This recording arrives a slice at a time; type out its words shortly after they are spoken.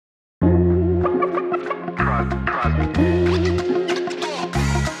We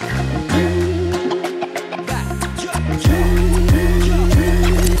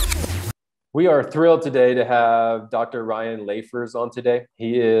are thrilled today to have Dr. Ryan Leyfers on today.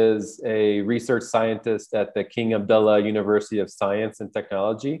 He is a research scientist at the King Abdullah University of Science and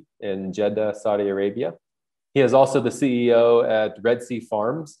Technology in Jeddah, Saudi Arabia. He is also the CEO at Red Sea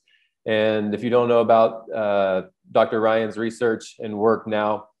Farms. And if you don't know about Dr. Ryan's research and work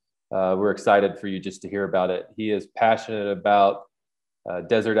now, we're excited for you just to hear about it. He is passionate about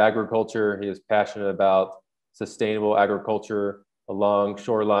desert agriculture. He is passionate about sustainable agriculture along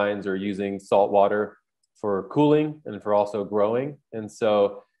shorelines or using salt water for cooling and for also growing. And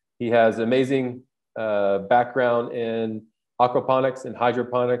so he has amazing background in aquaponics and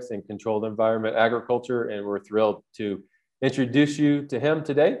hydroponics and controlled environment agriculture. And we're thrilled to introduce you to him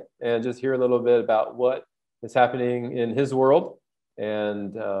today and just hear a little bit about what is happening in his world.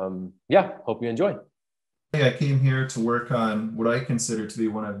 And hope you enjoy. I came here to work on what I consider to be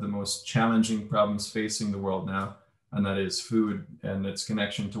one of the most challenging problems facing the world now, and that is food and its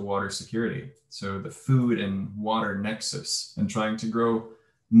connection to water security. So the food and water nexus and trying to grow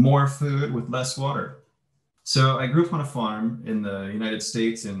more food with less water. So I grew up on a farm in the United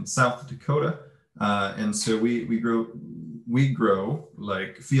States in South Dakota. And so we grow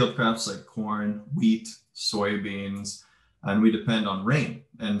like field crops like corn, wheat, soybeans, and we depend on rain.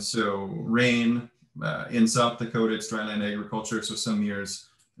 And so rain in South Dakota, it's dryland agriculture. So some years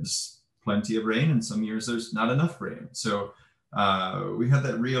there's plenty of rain and some years there's not enough rain. So we had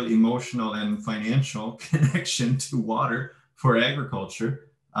that real emotional and financial connection to water for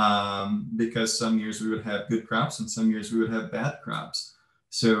agriculture because some years we would have good crops and some years we would have bad crops.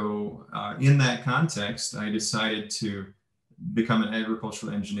 So in that context, I decided to become an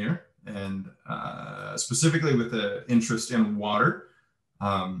agricultural engineer and specifically with an interest in water.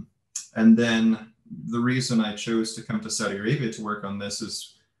 And then the reason I chose to come to Saudi Arabia to work on this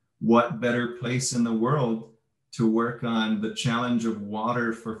is what better place in the world to work on the challenge of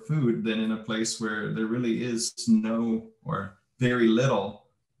water for food than in a place where there really is no or very little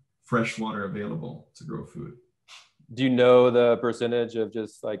fresh water available to grow food. Do you know the percentage of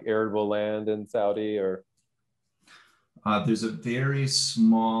just like arable land in Saudi or? There's a very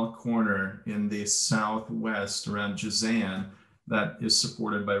small corner in the southwest around Jazan that is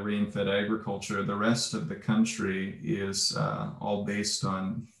supported by rain-fed agriculture. The rest of the country is all based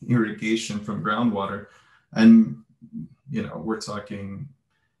on irrigation from groundwater. And, you know, we're talking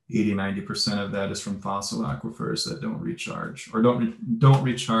 80-90% of that is from fossil aquifers that don't recharge or don't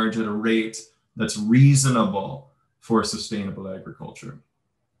recharge at a rate that's reasonable for sustainable agriculture.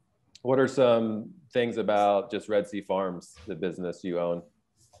 What are some things about just Red Sea Farms, the business you own?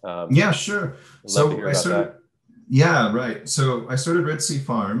 Yeah, sure. So I started. Yeah, right. So I started Red Sea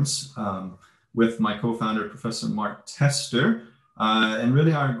Farms with my co-founder, Professor Mark Tester. And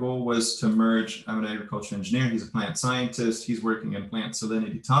really our goal was to merge, I'm an agricultural engineer, he's a plant scientist, he's working in plant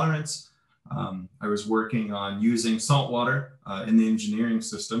salinity tolerance. I was working on using salt water in the engineering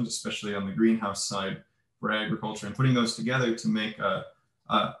systems, especially on the greenhouse side for agriculture, and putting those together to make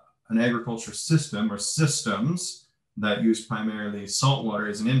an agriculture system or systems that use primarily salt water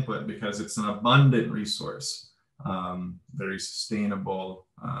as an input because it's an abundant resource. Very sustainable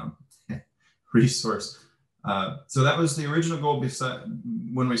resource. So that was the original goal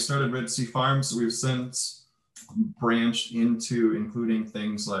when we started Red Sea Farms. We've since branched into including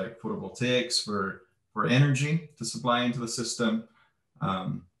things like photovoltaics for energy to supply into the system.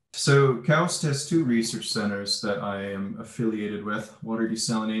 So KAUST has two research centers that I am affiliated with, Water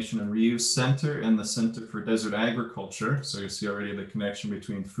Desalination and Reuse Center and the Center for Desert Agriculture. So you see already the connection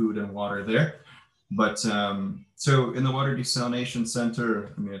between food and water there. But so in the Water Desalination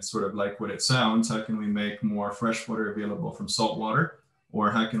Center, I mean, it's sort of like what it sounds. How can we make more fresh water available from salt water?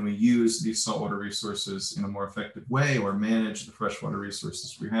 Or how can we use these saltwater resources in a more effective way or manage the freshwater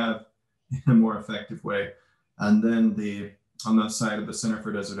resources we have in a more effective way? And then on the side of the Center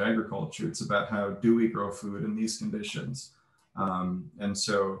for Desert Agriculture, it's about how do we grow food in these conditions? And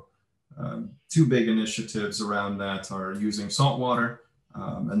so two big initiatives around that are using salt water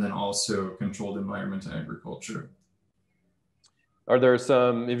and then also controlled environment agriculture. Are there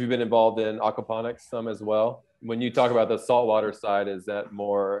some, have you been involved in aquaponics some as well? When you talk about the saltwater side, is that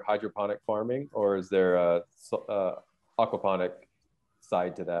more hydroponic farming or is there a aquaponic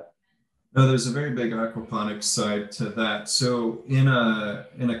side to that? No, there's a very big aquaponics side to that. So in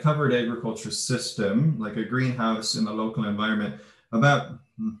a covered agriculture system, like a greenhouse in the local environment, about,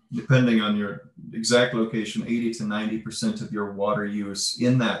 depending on your exact location, 80 to 90% of your water use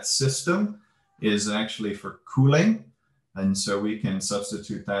in that system is actually for cooling. And so we can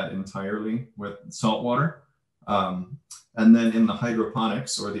substitute that entirely with salt water. And then in the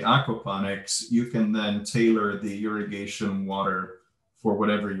hydroponics or the aquaponics, you can then tailor the irrigation water for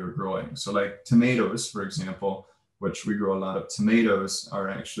whatever you're growing. So like tomatoes, for example, which we grow a lot of tomatoes, are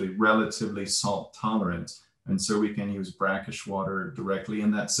actually relatively salt tolerant. And so we can use brackish water directly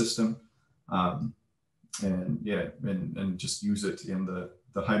in that system. Um, and yeah, and just use it in the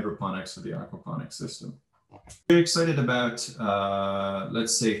hydroponics or the aquaponics system. Very excited about,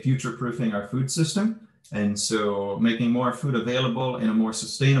 let's say, future-proofing our food system. And so making more food available in a more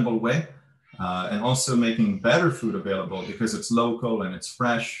sustainable way, and also making better food available because it's local and it's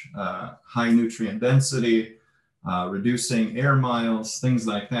fresh, high nutrient density, reducing air miles, things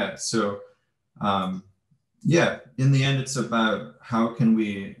like that. So yeah, in the end, it's about how can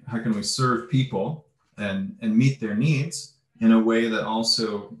we serve people and meet their needs in a way that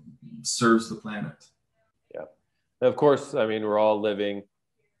also serves the planet. Yeah. Of course, I mean, we're all living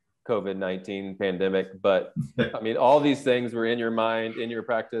COVID-19 pandemic, but I mean, all these things were in your mind, in your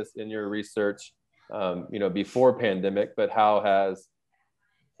practice, in your research, you know, before pandemic, but how has,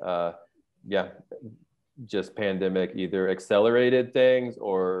 yeah, just pandemic either accelerated things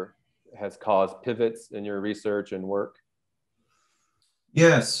or has caused pivots in your research and work?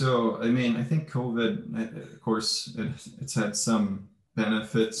 Yeah, so I mean, I think COVID, of course, it's had some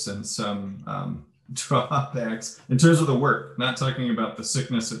benefits and some drawbacks in terms of the work, not talking about the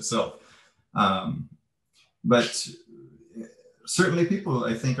sickness itself. Um, but certainly people,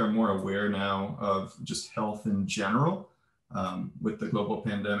 I think, are more aware now of just health in general, with the global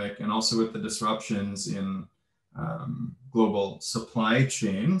pandemic and also with the disruptions in global supply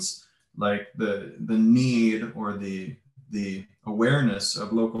chains, like the need or the awareness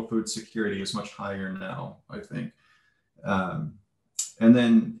of local food security is much higher now, I think. And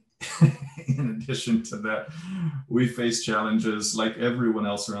then in addition to that, we face challenges like everyone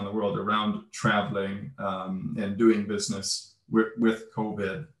else around the world around traveling, and doing business with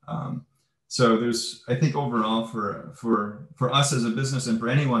COVID. So there's, I think overall for us as a business and for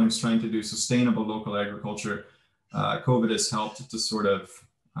anyone who's trying to do sustainable local agriculture, COVID has helped to sort of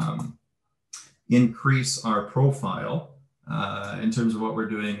increase our profile in terms of what we're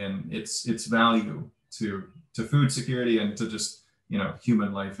doing and its value to food security and to just, you know,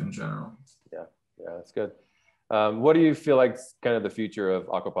 human life in general. Yeah, that's good. What do you feel like is kind of the future of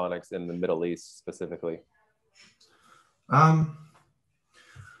aquaponics in the Middle East specifically?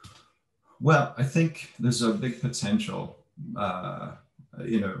 Well, I think there's a big potential.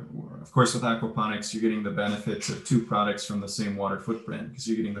 You know, of course, with aquaponics, you're getting the benefits of two products from the same water footprint because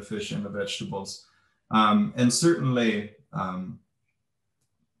you're getting the fish and the vegetables. And certainly,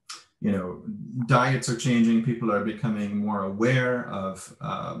 you know, diets are changing. People are becoming more aware of,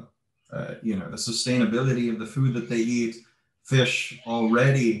 you know, the sustainability of the food that they eat. Fish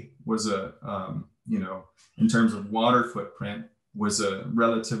already was you know, in terms of water footprint, was a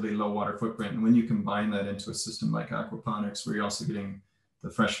relatively low water footprint. And when you combine that into a system like aquaponics, where you're also getting the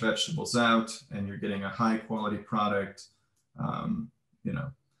fresh vegetables out and you're getting a high quality product, you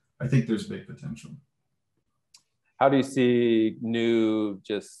know, I think there's big potential. How do you see new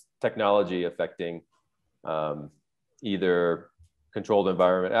just technology affecting either controlled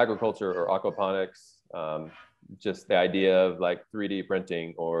environment agriculture or aquaponics? Just the idea of like 3D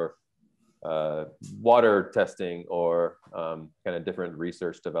printing or water testing or kind of different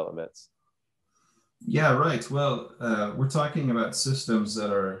research developments? Yeah, right. Well, we're talking about systems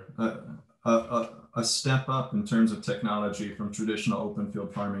that are a step up in terms of technology from traditional open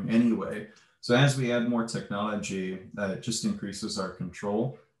field farming anyway. So as we add more technology, it just increases our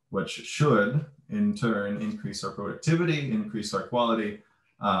control, which should in turn increase our productivity, increase our quality,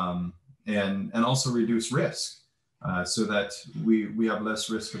 and also reduce risk. So that we have less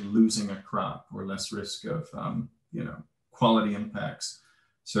risk of losing a crop or less risk of you know, quality impacts.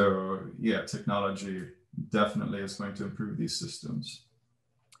 So yeah, technology definitely is going to improve these systems.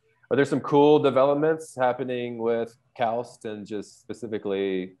 Are there some cool developments happening with KAUST and just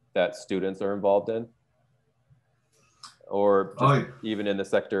specifically that students are involved in? Or just even in the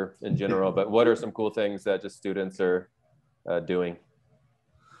sector in general, but what are some cool things that just students are doing?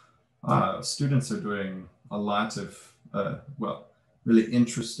 Students are doing a lot of, well, really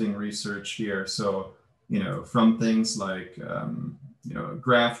interesting research here. So, you know, from things like, you know,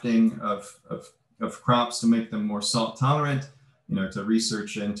 grafting of crops to make them more salt tolerant, you know, to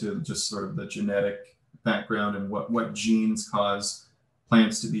research into just sort of the genetic background and what genes cause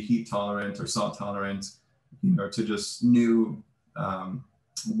plants to be heat tolerant or salt tolerant, you know, to just new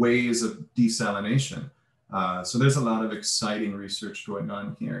ways of desalination. So there's a lot of exciting research going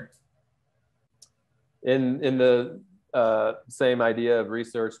on here. In the same idea of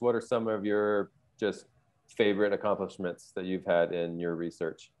research, what are some of your just favorite accomplishments that you've had in your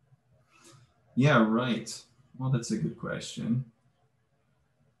research? Yeah, right. Well, that's a good question.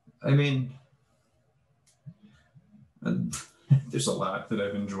 I mean, there's a lot that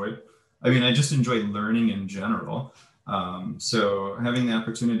I've enjoyed. I mean, I just enjoy learning in general. So having the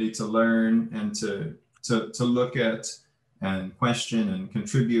opportunity to learn and to look at and question and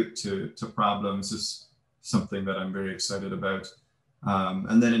contribute to problems is something that I'm very excited about.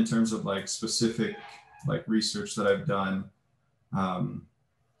 And then in terms of like specific like research that I've done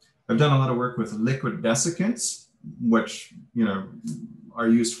a lot of work with liquid desiccants, which are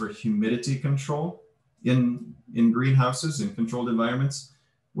used for humidity control in greenhouses, in controlled environments,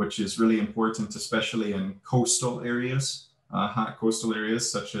 which is really important, especially in coastal areas, hot coastal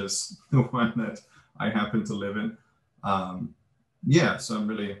areas, such as the one that I happen to live in. Yeah, so I'm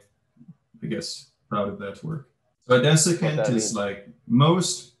really, I guess, proud of that work. So a desiccant is like,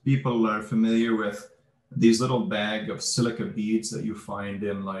 most people are familiar with these little bag of silica beads that you find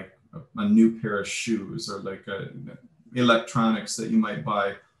in like a new pair of shoes or like electronics that you might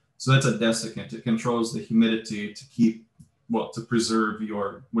buy. So that's a desiccant. It controls the humidity to keep, to preserve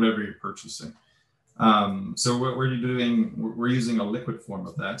your whatever you're purchasing. So what we're doing, we're using a liquid form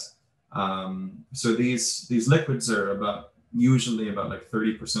of that. So these liquids are usually about like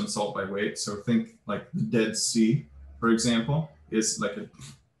 30% salt by weight. So think like the Dead Sea, for example, is like a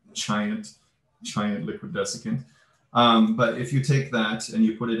giant liquid desiccant. But if you take that and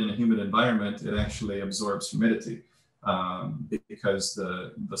you put it in a humid environment, it actually absorbs humidity because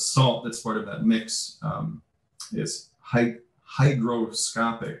the salt that's part of that mix is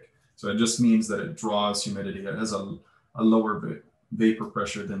hygroscopic. So it just means that it draws humidity. It has a lower vapor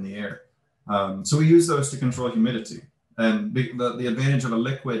pressure than the air. So we use those to control humidity. And the advantage of a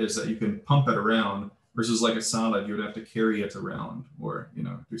liquid is that you can pump it around versus like a solid, you would have to carry it around or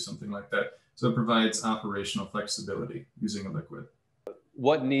do something like that. So it provides operational flexibility using a liquid.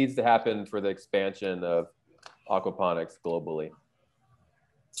 What needs to happen for the expansion of aquaponics globally?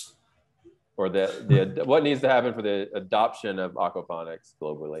 Or what needs to happen for the adoption of aquaponics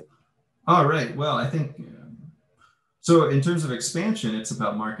globally? All right. Well, I think, so in terms of expansion, it's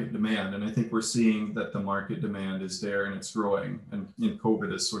about market demand. And I think we're seeing that the market demand is there and it's growing. And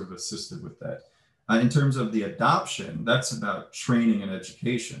COVID has sort of assisted with that. In terms of the adoption, that's about training and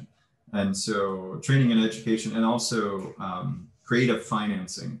education. And so training and education, and also creative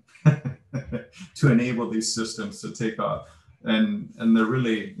financing to enable these systems to take off. And they're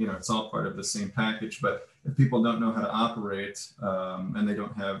really, it's all part of the same package. But if people don't know how to operate and they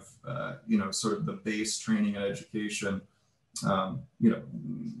don't have, sort of the base training and education,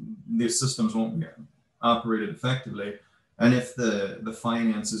 these systems won't be operated effectively. And if the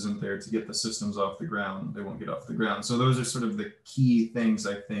finance isn't there to get the systems off the ground, they won't get off the ground. So those are sort of the key things,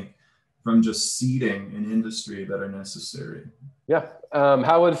 I think, from just seeding an industry that are necessary. Yeah.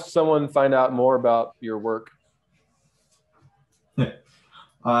 How would someone find out more about your work?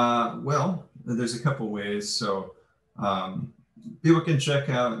 Well, there's a couple ways. So people can check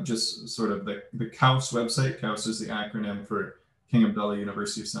out just sort of the KAUST website. KAUST is the acronym for King Abdullah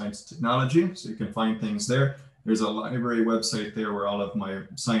University of Science and Technology. So you can find things there. There's a library website there where all of my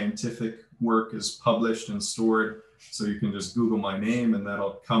scientific work is published and stored. So you can just Google my name and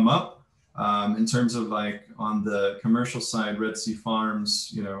that'll come up. In terms of like on the commercial side, Red Sea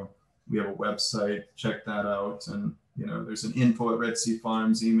Farms, we have a website, check that out. And, there's an info@Red Sea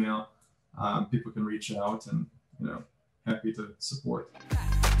Farms email. People can reach out and, happy to support.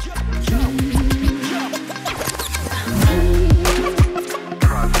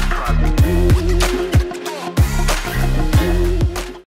 Project.